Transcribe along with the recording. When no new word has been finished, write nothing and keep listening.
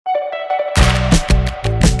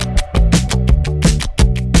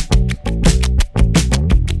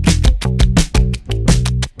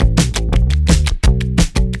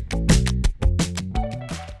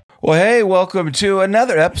welcome to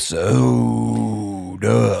another episode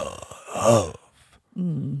of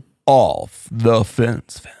Off the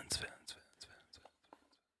Fence.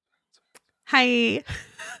 Hi.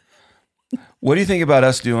 What do you think about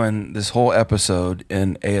us doing this whole episode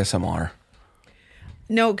in ASMR?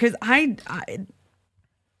 No, because I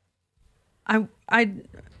don't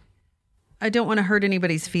want to hurt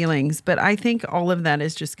anybody's feelings, but I think all of that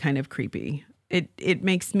is just kind of creepy. It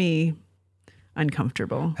makes me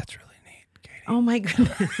uncomfortable. That's really neat, Katie. Oh my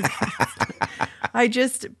goodness.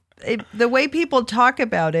 The way people talk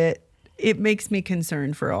about it, it makes me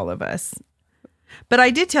concerned for all of us. But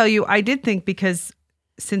I did tell you, I did think, because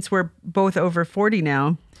since we're both over 40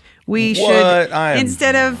 now, we should,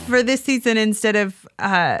 instead of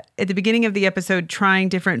at the beginning of the episode trying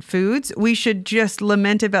different foods, we should just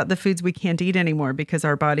lament about the foods we can't eat anymore because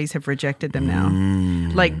our bodies have rejected them now,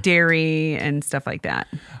 like dairy and stuff like that.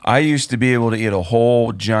 I used to be able to eat a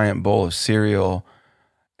whole giant bowl of cereal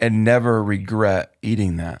and never regret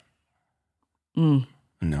eating that. No,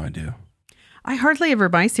 I do. I hardly ever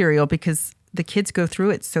buy cereal because the kids go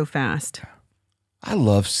through it so fast. I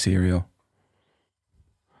love cereal.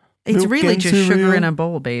 It's Milk really and just cereal. sugar in a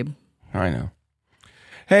bowl, babe. I know.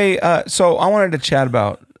 Hey, so I wanted to chat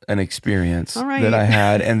about an experience that I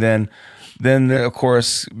had, and then of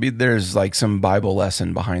course there's like some Bible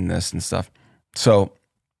lesson behind this and stuff. So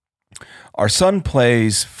our son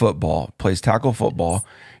plays tackle football.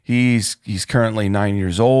 He's currently 9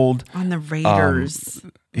 years old. On the Raiders.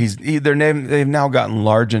 They've now gotten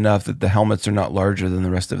large enough that the helmets are not larger than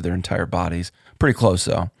the rest of their entire bodies. Pretty close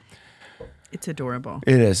though. It's adorable.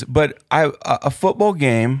 It is. But a football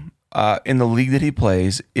game in the league that he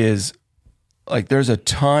plays is like there's a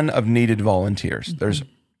ton of needed volunteers.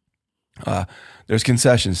 Mm-hmm. There's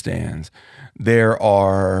concession stands. There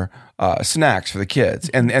are snacks for the kids.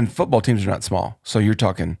 And football teams are not small. So you're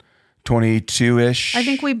talking 22-ish. I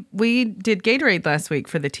think we did Gatorade last week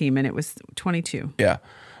for the team and it was 22. Yeah.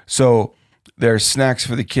 So there's snacks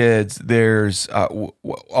for the kids. There's all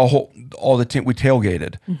the team. We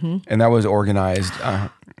tailgated, and that was organized.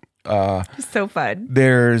 So fun.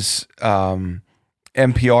 There's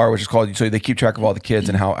NPR, which is called. So they keep track of all the kids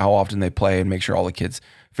and how often they play, and make sure all the kids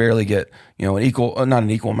fairly get not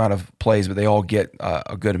an equal amount of plays, but they all get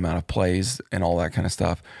a good amount of plays and all that kind of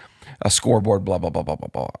stuff. A scoreboard, blah blah blah blah blah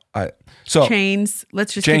blah. So chains.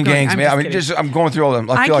 Let's just chain keep going. gangs. I'm going through all of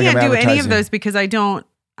them. I feel can't like I'm do any of advertising. those because I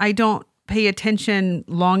don't pay attention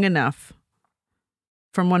long enough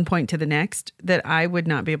from one point to the next that I would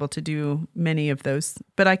not be able to do many of those,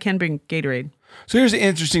 but I can bring Gatorade. So here's the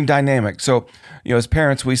interesting dynamic. So, as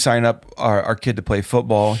parents, we sign up our kid to play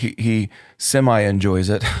football. He semi enjoys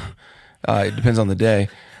it. It depends on the day.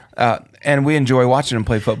 And we enjoy watching him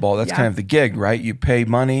play football. That's kind of the gig, right? You pay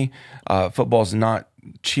money. Football's not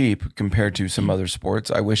cheap compared to some other sports.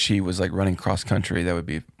 I wish he was like running cross country. That would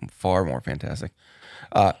be far more fantastic.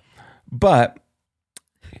 But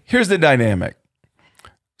here's the dynamic.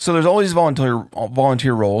 So there's all these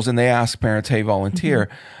volunteer roles, and they ask parents, "Hey, volunteer,"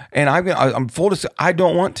 and I'm full to say I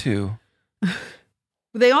don't want to.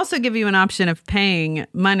 They also give you an option of paying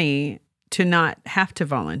money to not have to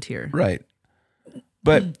volunteer, right?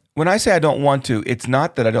 But when I say I don't want to, it's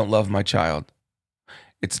not that I don't love my child.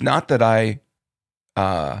 It's not that I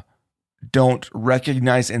don't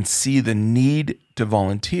recognize and see the need to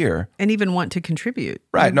volunteer and even want to contribute.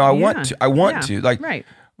 Right. No, I want to. I want to. Right.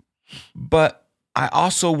 But I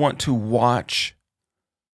also want to watch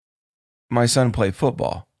my son play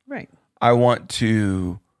football. Right. I want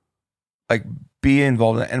to be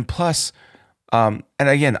involved in that. And plus, and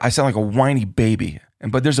again, I sound like a whiny baby.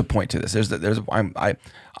 But there's a point to this.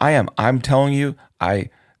 I'm telling you,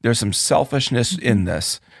 there's some selfishness in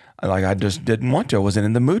this. I just didn't want to. I wasn't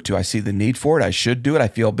in the mood to. I see the need for it. I should do it. I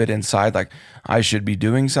feel a bit inside like I should be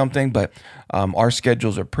doing something. But our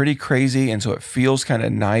schedules are pretty crazy, and so it feels kind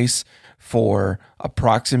of nice for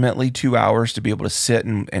approximately 2 hours to be able to sit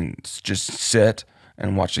and just sit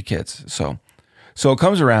and watch the kids. So it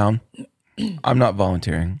comes around. I'm not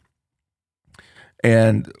volunteering.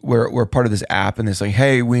 And we're part of this app, and it's like,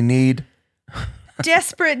 hey, we need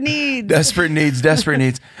desperate needs. Desperate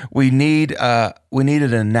needs. We need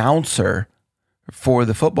an announcer for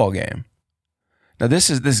the football game. Now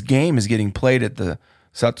this game is getting played at the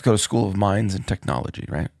South Dakota School of Mines and Technology,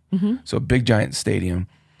 right? Mm-hmm. So a big giant stadium.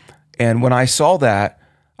 And when I saw that,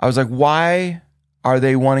 I was like, why are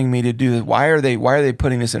they wanting me to do this? Why are they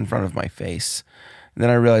putting this in front of my face? And then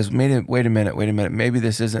I realized, wait a minute. Maybe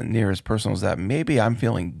this isn't near as personal as that. Maybe I'm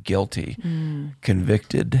feeling guilty,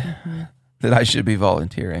 convicted that I should be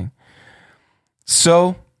volunteering.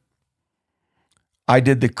 So I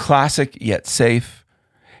did the classic yet safe,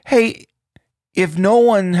 hey, if no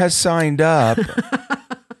one has signed up,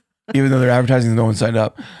 even though they're advertising no one signed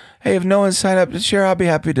up, hey, if no one signed up, sure, I'd be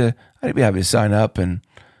happy to sign up and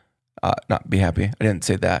not be happy. I didn't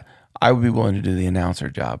say that. I would be willing to do the announcer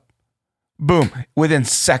job. Boom. Within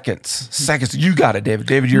seconds. You got it, David.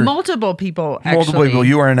 David, you're multiple people. Multiple people.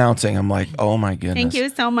 You are announcing. I'm like, oh my goodness. Thank you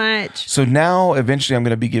so much. So now eventually I'm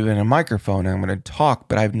going to be given a microphone and I'm going to talk,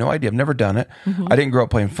 but I have no idea. I've never done it. I didn't grow up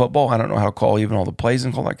playing football. I don't know how to call even all the plays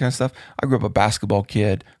and all that kind of stuff. I grew up a basketball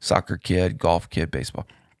kid, soccer kid, golf kid, baseball.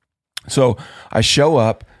 So I show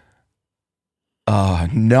up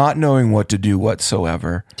not knowing what to do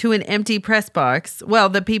whatsoever. To an empty press box. Well,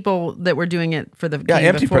 the people that were doing it for the game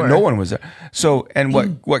empty before. No one was there. So, and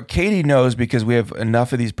what Katie knows, because we have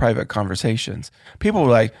enough of these private conversations, people were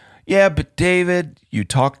like, yeah, but David, you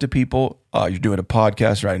talk to people. You're doing a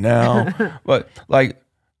podcast right now. But like,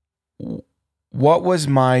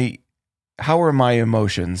 how were my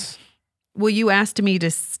emotions? Well, you asked me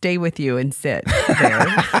to stay with you and sit there.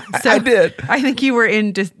 So I did. I think you were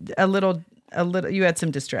in just a little, you had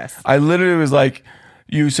some distress. I literally was like,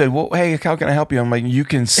 you said, well, hey, how can I help you? I'm like, you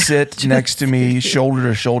can sit next to me, shoulder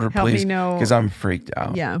to shoulder, Help please. me know. Because I'm freaked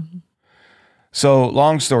out. Yeah. So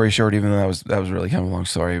long story short, even though that was really kind of a long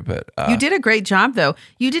story, but you did a great job though.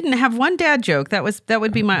 You didn't have one dad joke. That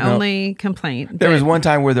would be my only complaint. There was one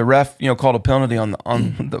time where the ref, called a penalty on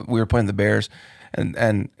we were playing the Bears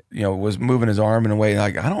and was moving his arm in a way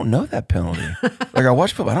like, I don't know that penalty. Like I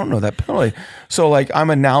watch football, I don't know that penalty. So like I'm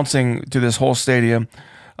announcing to this whole stadium,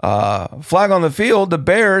 flag on the field, the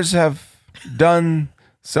Bears have done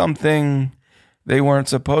something they weren't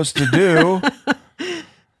supposed to do.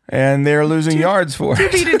 And they're losing yards for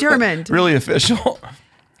it. To be determined. Really official.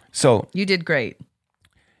 So you did great.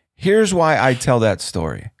 Here's why I tell that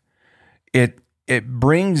story. It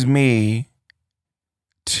brings me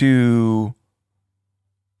to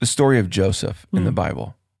the story of Joseph in the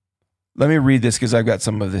Bible. Let me read this because I've got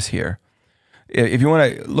some of this here. If you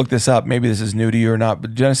want to look this up, maybe this is new to you or not,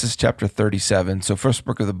 but Genesis chapter 37. So first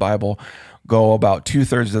book of the Bible, go about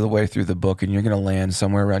 2/3 of the way through the book, and you're going to land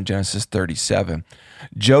somewhere around Genesis 37.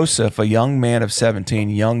 Joseph, a young man of 17,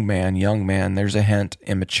 young man, there's a hint,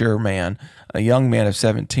 immature man, a young man of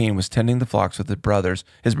 17 was tending the flocks with his brothers,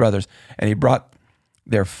 and he brought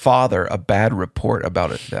their father a bad report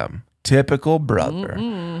about them. Typical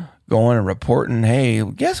brother. Going and reporting, hey,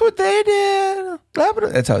 guess what they did?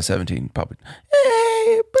 That's how 17 probably.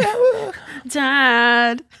 Hey,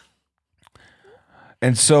 Dad.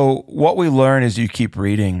 And so what we learn as you keep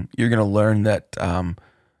reading, you're going to learn that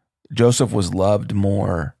Joseph was loved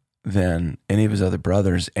more than any of his other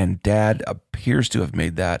brothers, and Dad appears to have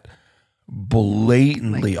made that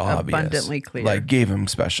blatantly obvious. Abundantly clear. Like gave him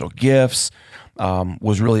special gifts,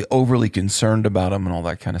 was really overly concerned about him and all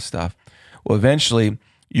that kind of stuff. Well, eventually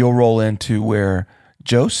you'll roll into where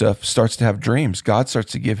Joseph starts to have dreams. God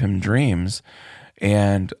starts to give him dreams.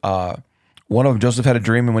 And one of them, Joseph had a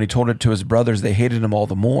dream, and when he told it to his brothers, they hated him all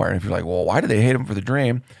the more. And if you're like, well, why did they hate him for the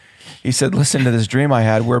dream? He said, listen to this dream I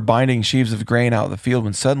had. We're binding sheaves of grain out of the field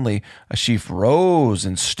when suddenly a sheaf rose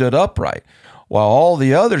and stood upright, while all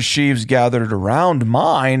the other sheaves gathered around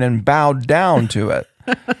mine and bowed down to it.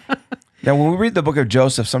 Now, when we read the book of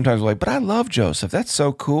Joseph, sometimes we're like, but I love Joseph. That's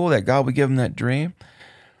so cool that God would give him that dream.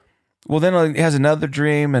 Well, then he has another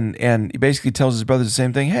dream, and he basically tells his brothers the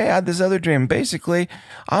same thing. Hey, I had this other dream. Basically,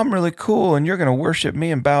 I'm really cool, and you're going to worship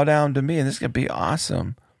me and bow down to me, and this is going to be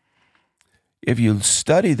awesome. If you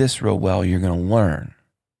study this real well, you're going to learn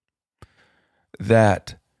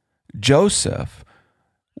that Joseph,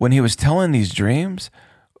 when he was telling these dreams,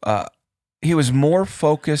 he was more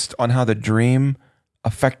focused on how the dream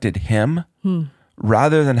affected him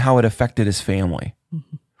rather than how it affected his family.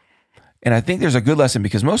 And I think there's a good lesson,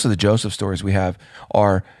 because most of the Joseph stories we have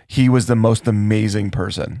are he was the most amazing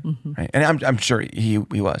person, right? And I'm sure he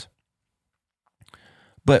was.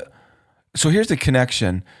 But so here's the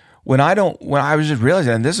connection. When I was just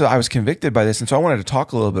realizing, and I was convicted by this, and so I wanted to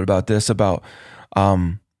talk a little bit about this, because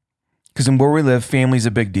in where we live, family's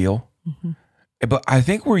a big deal. But I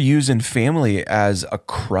think we're using family as a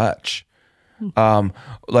crutch.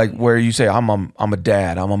 Like where you say, I'm a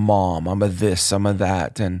dad, I'm a mom, I'm a this, I'm a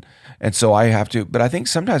that. And so I have to, but I think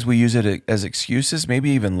sometimes we use it as excuses,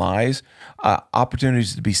 maybe even lies,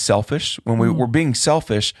 opportunities to be selfish when we're being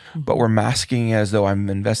selfish, but we're masking it as though I'm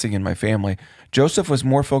investing in my family. Joseph was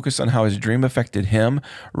more focused on how his dream affected him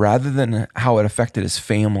rather than how it affected his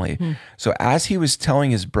family. So as he was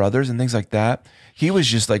telling his brothers and things like that, he was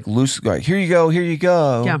just like loose, like, here you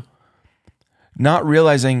go. Yeah. Not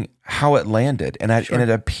realizing how it landed. And it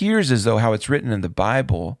appears as though how it's written in the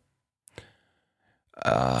Bible,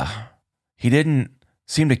 he didn't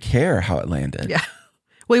seem to care how it landed. Yeah.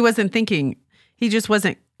 Well, he wasn't thinking. He just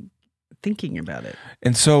wasn't thinking about it.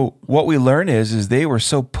 And so what we learn is they were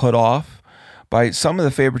so put off by some of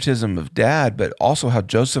the favoritism of dad, but also how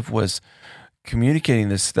Joseph was communicating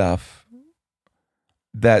this stuff,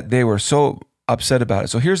 that they were so upset about it.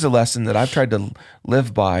 So here's the lesson that I've tried to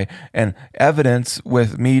live by, and evidence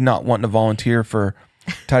with me not wanting to volunteer for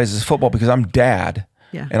Titus's football because I'm dad,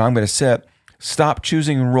 and I'm going to sit. Stop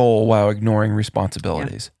choosing role while ignoring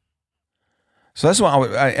responsibilities. So that's why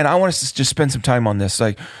I want us to just spend some time on this.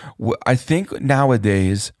 Like, I think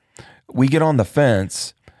nowadays we get on the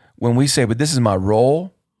fence when we say, but this is my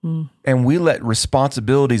role. And we let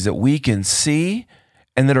responsibilities that we can see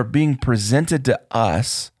and that are being presented to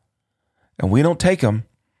us, and we don't take them.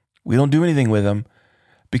 We don't do anything with them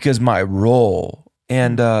because my role.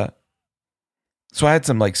 And so I had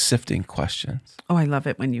some like sifting questions. Oh, I love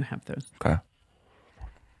it when you have those. Okay.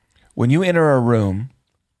 When you enter a room,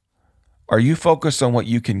 are you focused on what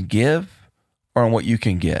you can give or on what you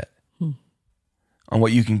can get? On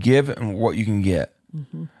what you can give and what you can get.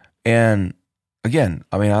 And again,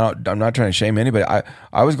 I mean, I'm not trying to shame anybody.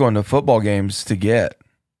 I was going to football games to get.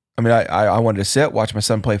 I mean, I wanted to sit, watch my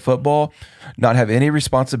son play football, not have any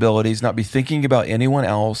responsibilities, not be thinking about anyone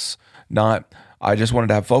else. I just wanted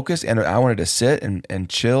to have focus, and I wanted to sit and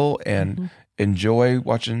chill and enjoy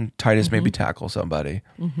watching Titus maybe tackle somebody.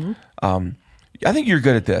 I think you're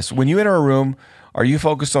good at this. When you enter a room, are you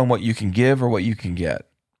focused on what you can give or what you can get?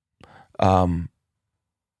 When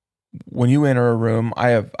you enter a room, I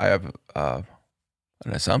have an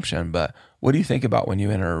assumption, but what do you think about when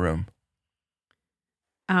you enter a room?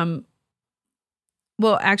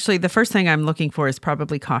 Well, actually, the first thing I'm looking for is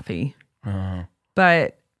probably coffee.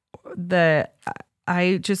 But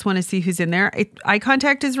I just want to see who's in there. Eye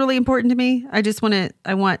contact is really important to me.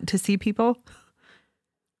 I want to see people.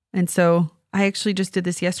 And so I actually just did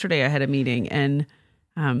this yesterday. I had a meeting and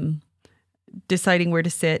deciding where to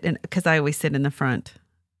sit, and because I always sit in the front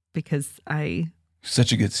because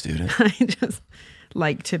such a good student. I just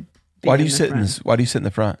like to. Why do you sit in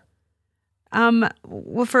the front?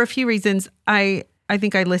 Well, for a few reasons. I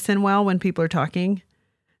think I listen well when people are talking.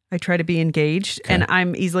 I try to be engaged, and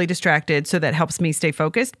I'm easily distracted, so that helps me stay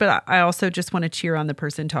focused. But I also just want to cheer on the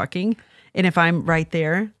person talking, and if I'm right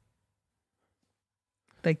there,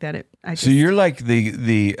 like that, so you're like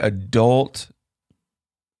the adult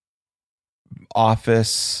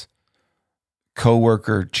office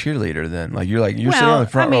coworker cheerleader. Then, like you're sitting on the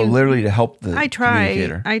front row, literally to help the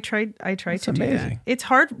communicator. I try That's to amazing. do that. It's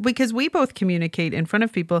hard because we both communicate in front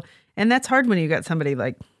of people, and that's hard when you got somebody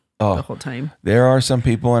like. The whole time. There are some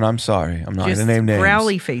people, and I'm sorry, I'm not going to name names.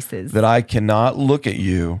 Growly faces. That I cannot look at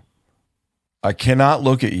you. I cannot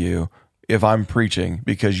look at you if I'm preaching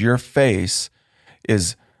because your face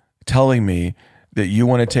is telling me that you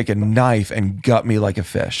want to take a knife and gut me like a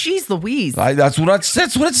fish. Jeez Louise. That's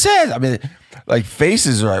what it says. I mean, like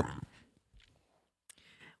faces are.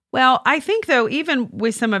 Well, I think though, even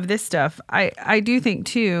with some of this stuff, I do think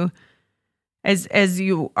too. As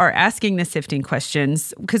you are asking the sifting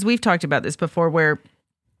questions, because we've talked about this before, where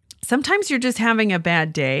sometimes you're just having a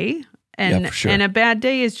bad day, and a bad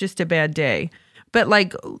day is just a bad day. But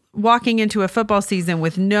like walking into a football season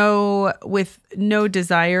with no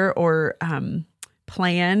desire or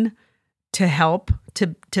plan to help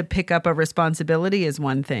to pick up a responsibility is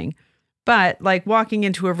one thing. But like walking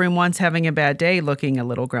into a room once having a bad day, looking a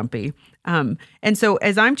little grumpy. And so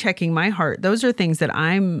as I'm checking my heart, those are things that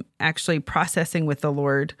I'm actually processing with the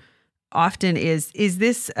Lord often is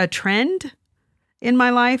this a trend in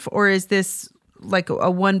my life, or is this like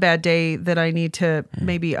a one bad day that I need to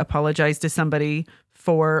maybe apologize to somebody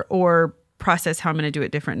for, or process how I'm going to do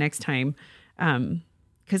it different next time?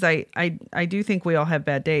 Because I do think we all have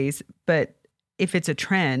bad days, but if it's a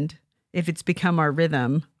trend, if it's become our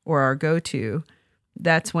rhythm or our go-to,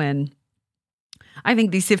 that's when I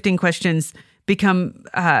think these sifting questions become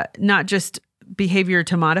not just behavior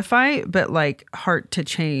to modify, but like heart to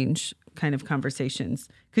change kind of conversations.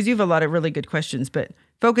 Because you have a lot of really good questions, but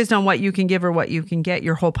focused on what you can give or what you can get,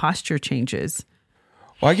 your whole posture changes.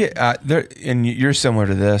 Well, I get there, and you're similar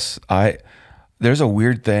to this. There's a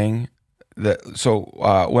weird thing that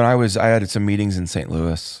when I had some meetings in St.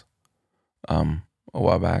 Louis a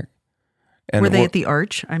while back. And were they at the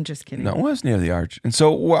Arch? I'm just kidding. No, it was near the Arch. And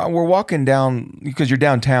so we're walking down, because you're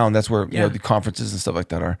downtown. That's where you know the conferences and stuff like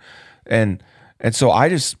that are. And so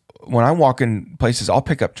when I walk in places, I'll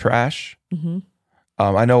pick up trash.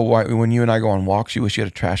 I know when you and I go on walks, you wish you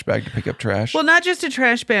had a trash bag to pick up trash. Well, not just a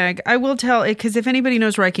trash bag. I will tell it, because if anybody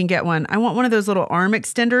knows where I can get one, I want one of those little arm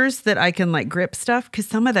extenders that I can like grip stuff, because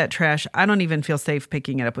some of that trash, I don't even feel safe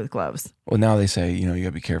picking it up with gloves. Well, now they say, you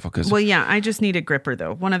gotta be careful because. Well, yeah, I just need a gripper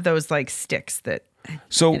though. One of those like sticks that.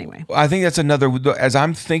 So anyway. I think that's another, as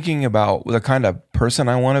I'm thinking about the kind of person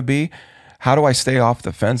I want to be, how do I stay off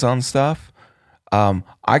the fence on stuff?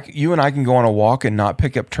 You and I can go on a walk and not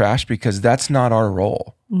pick up trash because that's not our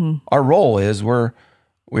role. Mm-hmm. Our role is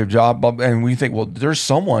we have job, and we think, well, there's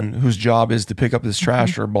someone whose job is to pick up this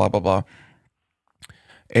trash or blah, blah, blah.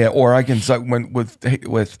 Or I can,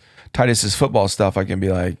 with Titus's football stuff, I can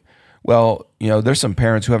be like, well, there's some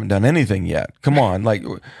parents who haven't done anything yet. Come on.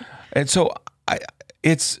 And so I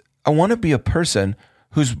want to be a person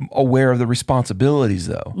who's aware of the responsibilities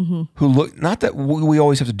though, who look, not that we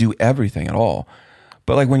always have to do everything at all,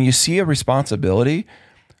 but like when you see a responsibility,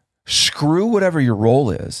 screw whatever your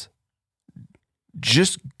role is,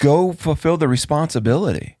 just go fulfill the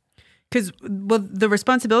responsibility. Because, well, the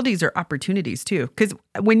responsibilities are opportunities too. Because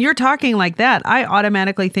when you're talking like that, I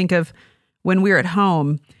automatically think of when we're at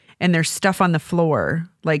home and there's stuff on the floor.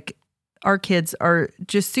 Like our kids are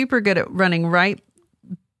just super good at running right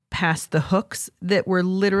past the hooks that were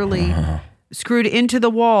literally screwed into the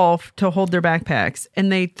wall to hold their backpacks,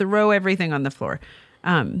 and they throw everything on the floor.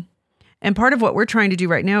 And part of what we're trying to do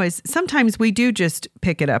right now is sometimes we do just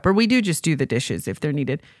pick it up, or we do just do the dishes if they're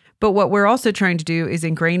needed. But what we're also trying to do is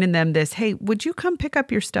ingrain in them this, hey, would you come pick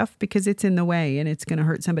up your stuff because it's in the way and it's going to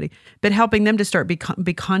hurt somebody? But helping them to start be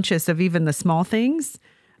conscious of even the small things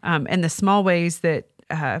and the small ways that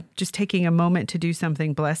just taking a moment to do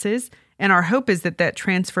something blesses. And our hope is that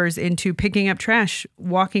transfers into picking up trash,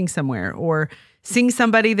 walking somewhere, or seeing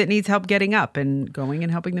somebody that needs help getting up and going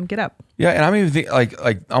and helping them get up. Yeah, and I'm even think, like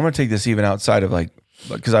I'm going to take this even outside of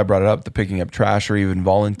because I brought it up, the picking up trash or even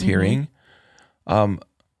volunteering.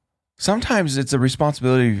 Sometimes it's a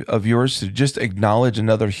responsibility of yours to just acknowledge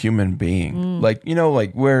another human being. Like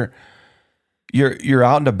where you're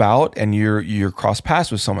out and about and you're cross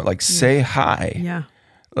paths with someone, like say hi. Yeah.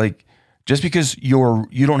 Like just because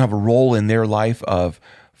you don't have a role in their life of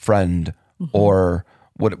friend or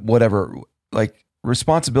whatever, like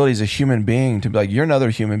responsibility as a human being to be like, you're another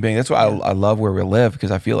human being. That's why I love where we live,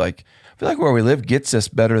 because I feel like where we live gets us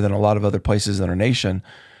better than a lot of other places in our nation,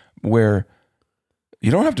 where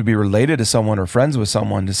you don't have to be related to someone or friends with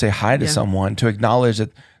someone to say hi to someone, to acknowledge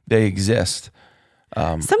that they exist.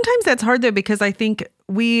 Sometimes that's hard though, because I think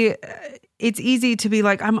it's easy to be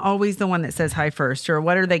like, I'm always the one that says hi first, or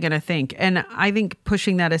what are they going to think? And I think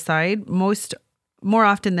pushing that aside, more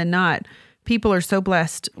often than not, people are so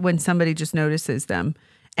blessed when somebody just notices them.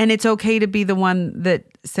 And it's okay to be the one that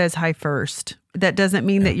says hi first. That doesn't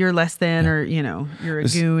mean that you're less than or, you're a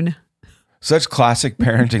goon. Such classic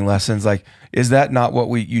parenting lessons. Like, is that not what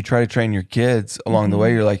you try to train your kids along the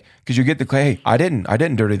way? You're like, because you get the, hey, I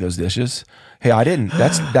didn't dirty those dishes. Hey, I didn't.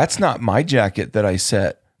 That's not my jacket that I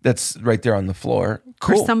set. That's right there on the floor.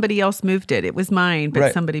 Cool. Or somebody else moved it. It was mine,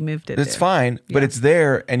 but somebody moved it. It's fine, but it's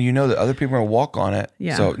there, and you know that other people are going to walk on it.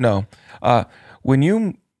 Yeah. So no, when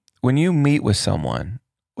you meet with someone,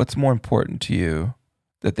 what's more important to you,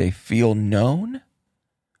 that they feel known,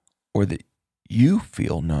 or that you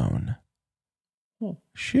feel known?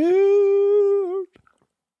 Shoot.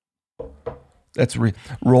 That's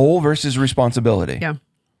role versus responsibility. Yeah.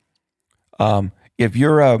 If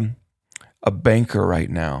you're a banker right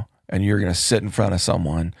now and you're going to sit in front of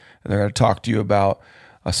someone and they're going to talk to you about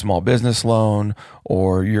a small business loan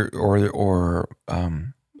or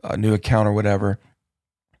a new account or whatever,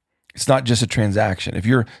 it's not just a transaction. If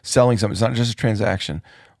you're selling something, it's not just a transaction.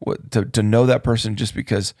 To know that person just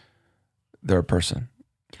because they're a person.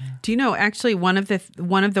 Do you know, actually, one of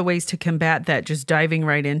the ways to combat that, just diving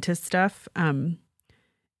right into stuff,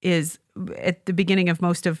 is at the beginning of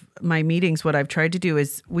most of my meetings, what I've tried to do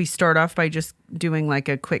is we start off by just doing like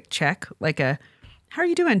a quick check, like how are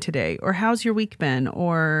you doing today? Or how's your week been?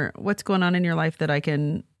 Or what's going on in your life that I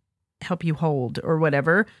can help you hold or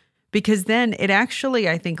whatever? Because then it actually,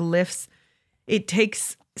 I think, it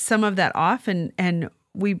takes some of that off and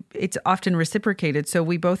it's often reciprocated. So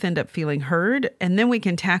we both end up feeling heard, and then we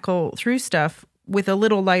can tackle through stuff with a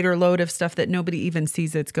little lighter load of stuff that nobody even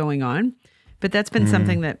sees that's going on. But that's been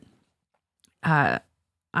something that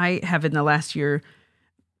I have in the last year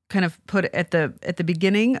kind of put at the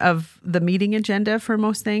beginning of the meeting agenda for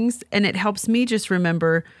most things. And it helps me just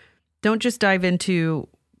remember, don't just dive into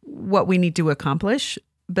what we need to accomplish,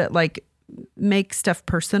 but like make stuff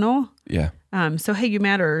personal. Yeah. So, hey, you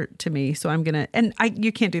matter to me. So I'm going to, and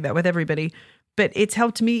you can't do that with everybody, but it's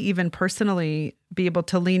helped me even personally be able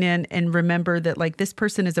to lean in and remember that like this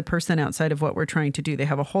person is a person outside of what we're trying to do. They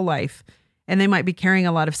have a whole life and they might be carrying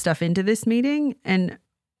a lot of stuff into this meeting. And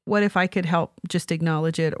what if I could help just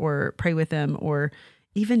acknowledge it or pray with them or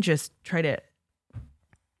even just try to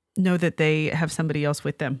know that they have somebody else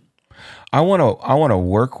with them? I want to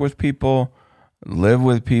work with people, live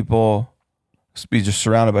with people, be just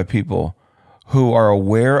surrounded by people who are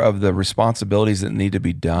aware of the responsibilities that need to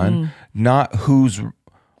be done, not whose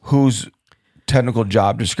technical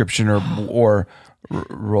job description or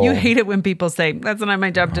role. You hate it when people say, that's not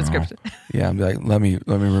my job description. Yeah, I'm like, let me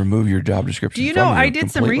remove your job description. Do you know, I did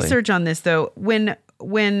some research on this though. When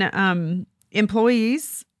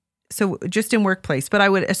employees, so just in workplace, but I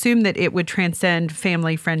would assume that it would transcend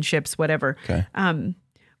family, friendships, whatever. Okay.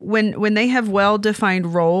 When they have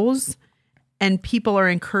well-defined roles and people are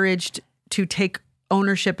encouraged to take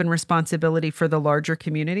ownership and responsibility for the larger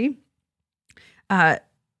community,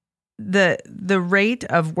 the rate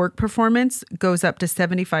of work performance goes up to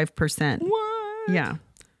 75%. What? Yeah.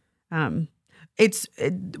 It's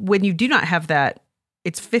when you do not have that,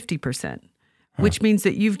 it's 50%, which means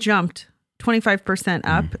that you've jumped 25%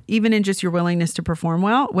 up, even in just your willingness to perform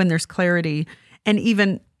well when there's clarity and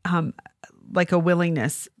even like a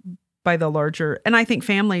willingness by the larger, and I think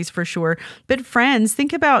families for sure, but friends,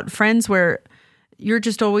 think about friends where you're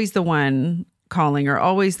just always the one calling or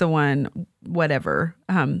always the one, whatever.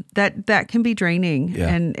 That can be draining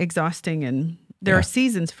and exhausting. And there are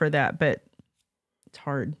seasons for that, but it's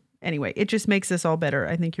hard. Anyway, it just makes us all better.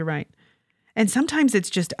 I think you're right. And sometimes it's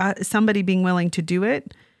just somebody being willing to do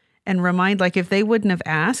it and remind, like if they wouldn't have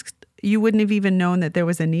asked, you wouldn't have even known that there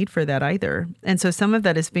was a need for that either. And so some of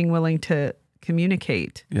that is being willing to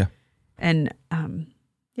communicate. Yeah. And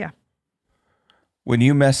when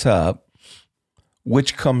you mess up,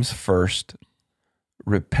 which comes first,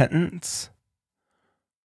 repentance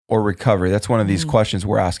or recovery? That's one of these questions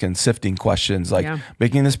we're asking, sifting questions, like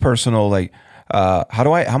making this personal, like,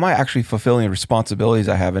 how am I actually fulfilling the responsibilities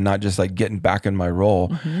I have and not just like getting back in my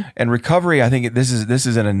role? And recovery, I think this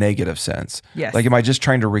is in a negative sense. Yes. Like, am I just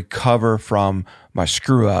trying to recover from my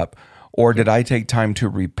screw up? Or did I take time to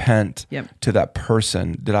repent to that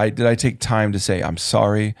person? Did I take time to say, I'm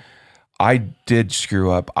sorry, I did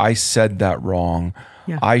screw up. I said that wrong.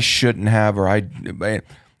 Yeah. I shouldn't have, or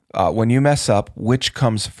when you mess up, which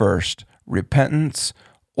comes first, repentance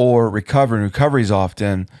or recovery? And recovery is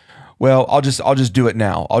often, well, I'll just do it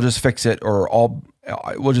now. I'll just fix it, or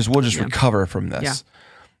we'll just recover from this.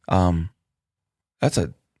 Yeah. That's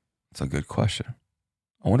a good question.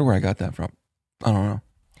 I wonder where I got that from.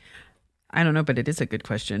 I don't know, but it is a good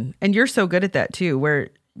question. And you're so good at that too,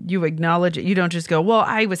 where you acknowledge it. You don't just go, well,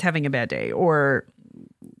 I was having a bad day or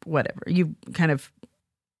whatever. You kind of,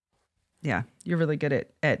 you're really good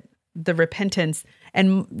at the repentance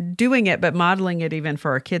and doing it, but modeling it even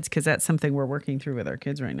for our kids, because that's something we're working through with our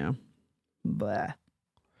kids right now. Blah.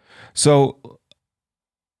 So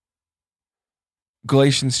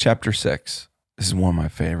Galatians chapter 6, this is one of my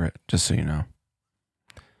favorite, just so you know.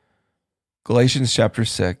 Galatians chapter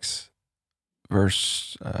 6,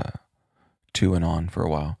 verse 2 and on for a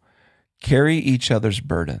while. Carry each other's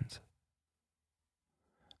burdens.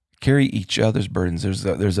 Carry each other's burdens.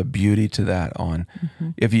 There's a beauty to that.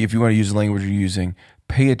 If you want to use the language you're using,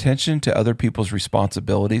 pay attention to other people's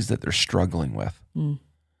responsibilities that they're struggling with, or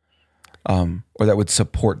that would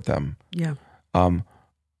support them. Yeah.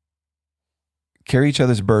 Carry each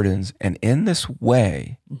other's burdens, and in this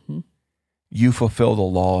way, you fulfill the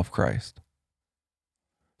law of Christ.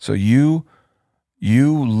 So you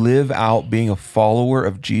live out being a follower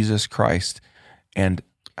of Jesus Christ, and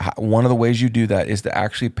one of the ways you do that is to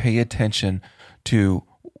actually pay attention to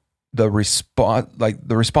the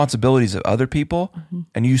responsibilities of other people,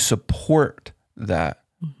 and you support that.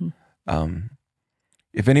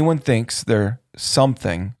 If anyone thinks they're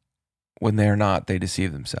something when they're not, they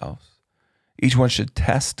deceive themselves. Each one should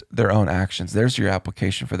test their own actions. There's your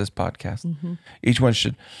application for this podcast. Each one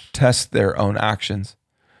should test their own actions.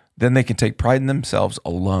 Then they can take pride in themselves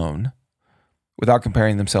alone without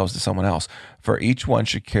comparing themselves to someone else. For each one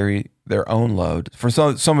should carry their own load. For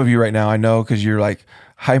some of you right now, I know, because you're like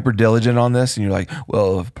hyper diligent on this, and you're like,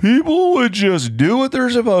 well, if people would just do what they're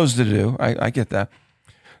supposed to do. I get that.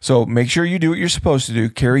 So make sure you do what you're supposed to do.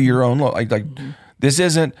 Carry your own load. This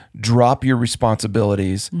isn't drop your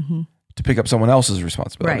responsibilities to pick up someone else's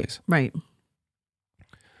responsibilities. Right.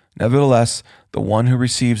 Nevertheless, the one who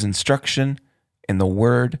receives instruction in the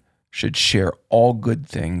word should share all good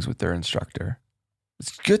things with their instructor.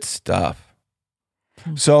 It's good stuff.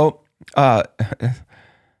 So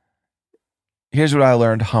here's what I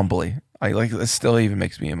learned humbly. This still even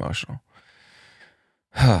makes me emotional.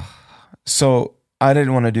 So I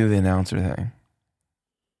didn't want to do the announcer thing,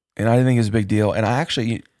 and I didn't think it was a big deal. And I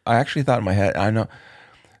actually thought in my head, I know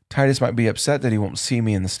Titus might be upset that he won't see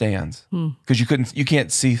me in the stands because you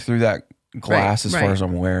can't see through that glass as far as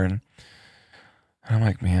I'm wearing. And I'm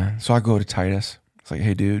like, man. So I go to Titus. It's like,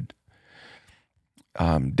 hey, dude,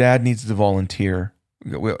 Dad needs to volunteer.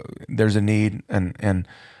 There's a need, and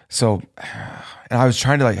so, and I was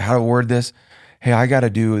trying to how to word this. Hey, I got to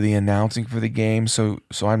do the announcing for the game, so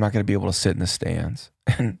I'm not going to be able to sit in the stands.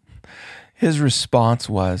 And his response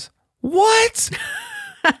was, "What?"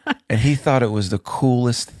 And he thought it was the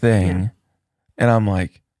coolest thing. Yeah. And I'm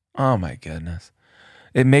like, oh my goodness.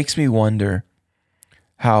 It makes me wonder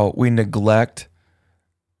how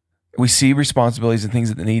we see responsibilities and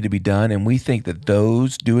things that need to be done, and we think that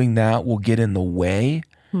those doing that will get in the way.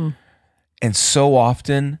 And so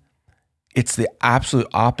often it's the absolute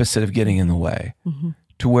opposite of getting in the way,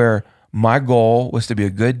 to where my goal was to be a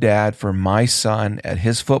good dad for my son at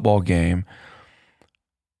his football game,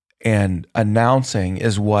 and announcing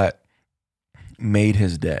is what made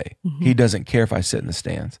his day. He doesn't care if I sit in the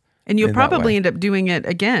stands. And you'll probably end up doing it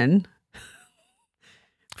again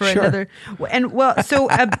for another. And well, so,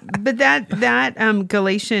 but that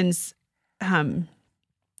Galatians, that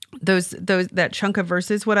chunk of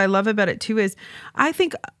verses, what I love about it too is I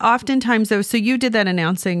think oftentimes though, so you did that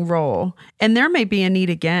announcing role and there may be a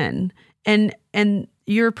need again, and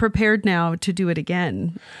you're prepared now to do it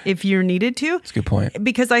again if you're needed to. That's a good point.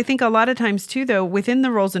 Because I think a lot of times too, though, within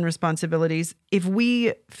the roles and responsibilities, if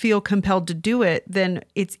we feel compelled to do it, then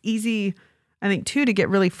it's easy, I think too, to get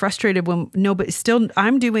really frustrated when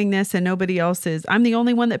I'm doing this and nobody else is. I'm the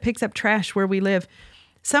only one that picks up trash where we live.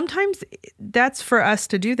 Sometimes that's for us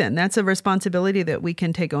to do then. That's a responsibility that we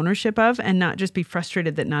can take ownership of and not just be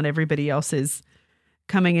frustrated that not everybody else is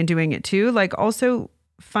coming and doing it too. Like also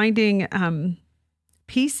finding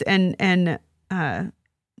peace and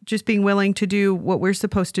just being willing to do what we're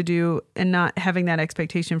supposed to do and not having that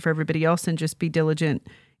expectation for everybody else, and just be diligent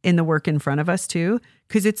in the work in front of us too.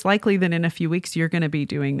 Because it's likely that in a few weeks you're going to be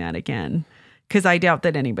doing that again. Because I doubt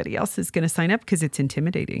that anybody else is going to sign up because it's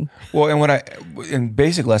intimidating. Well, and in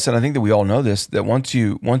basic lesson, I think that we all know this, that once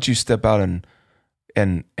you step out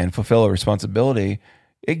and fulfill a responsibility,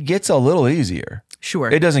 it gets a little easier.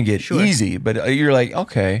 Sure. It doesn't get easy, but you're like,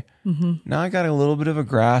 okay, now I got a little bit of a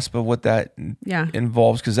grasp of what that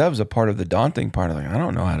involves, because that was a part of the daunting part. Like, I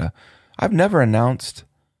don't know I've never announced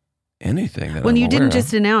anything. When you didn't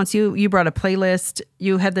just announce, you brought a playlist,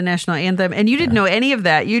 you had the national anthem, and you didn't know any of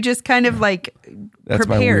that. You just kind of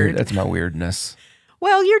prepared. That's my weirdness.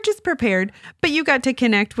 Well, you're just prepared, but you got to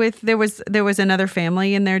connect with, there was another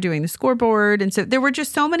family in there doing the scoreboard. And so there were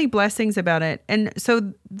just so many blessings about it. And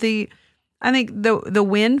so I think the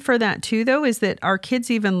win for that too, though, is that our kids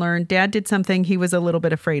even learned Dad did something he was a little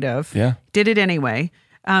bit afraid of. Yeah. Did it anyway.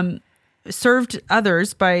 Served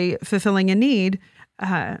others by fulfilling a need,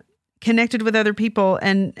 connected with other people.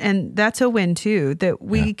 And that's a win too, that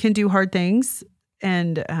we can do hard things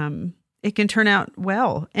and it can turn out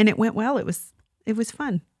well. And it went well. It was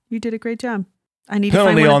fun. You did a great job. I need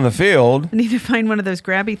penalty on the field. I need to find one of those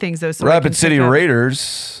grabby things though. So Rapid City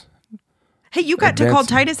Raiders. Hey, you got to call.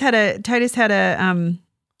 Titus had a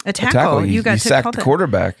tackle. You got he to sacked call the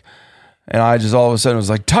quarterback, and I just all of a sudden was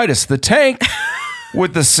like, Titus the tank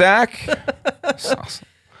with the sack. That's awesome.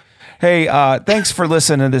 Hey, thanks for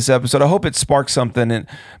listening to this episode. I hope it sparks something, and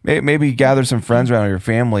maybe gather some friends around your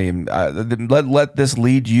family, and let this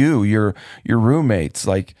lead your roommates.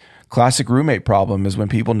 Like, classic roommate problem is when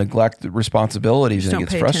people neglect the responsibilities and it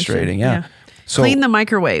gets frustrating. Yeah. So clean the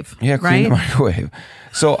microwave. Yeah, clean the microwave.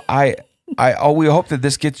 So we hope that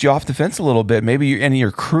this gets you off the fence a little bit. Maybe you and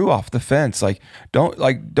your crew off the fence.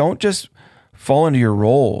 Don't just fall into your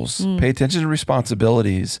roles. Pay attention to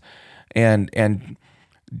responsibilities, and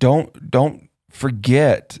don't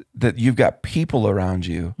forget that you've got people around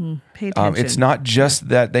you. Pay attention. It's not just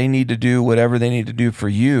that they need to do whatever they need to do for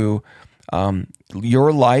you.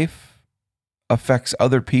 Your life affects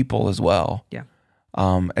other people as well. Yeah.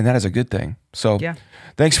 And that is a good thing. So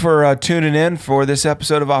thanks for tuning in for this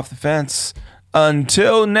episode of Off the Fence.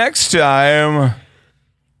 Until next time,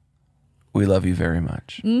 we love you very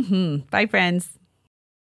much. Bye, friends.